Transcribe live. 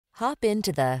Hop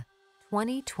into the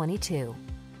 2022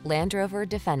 Land Rover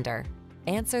Defender.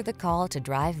 Answer the call to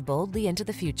drive boldly into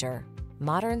the future.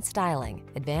 Modern styling,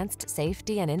 advanced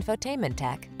safety and infotainment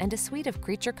tech, and a suite of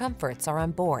creature comforts are on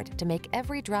board to make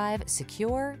every drive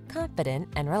secure, confident,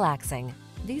 and relaxing.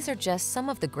 These are just some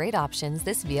of the great options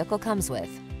this vehicle comes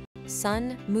with: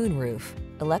 sun, moonroof,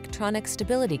 electronic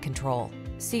stability control,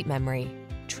 seat memory,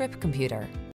 trip computer,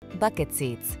 bucket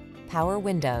seats, power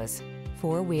windows,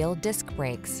 four-wheel disc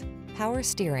brakes, power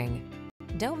steering.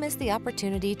 Don't miss the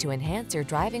opportunity to enhance your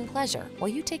driving pleasure while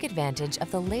you take advantage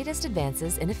of the latest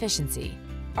advances in efficiency.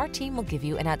 Our team will give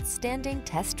you an outstanding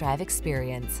test drive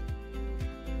experience.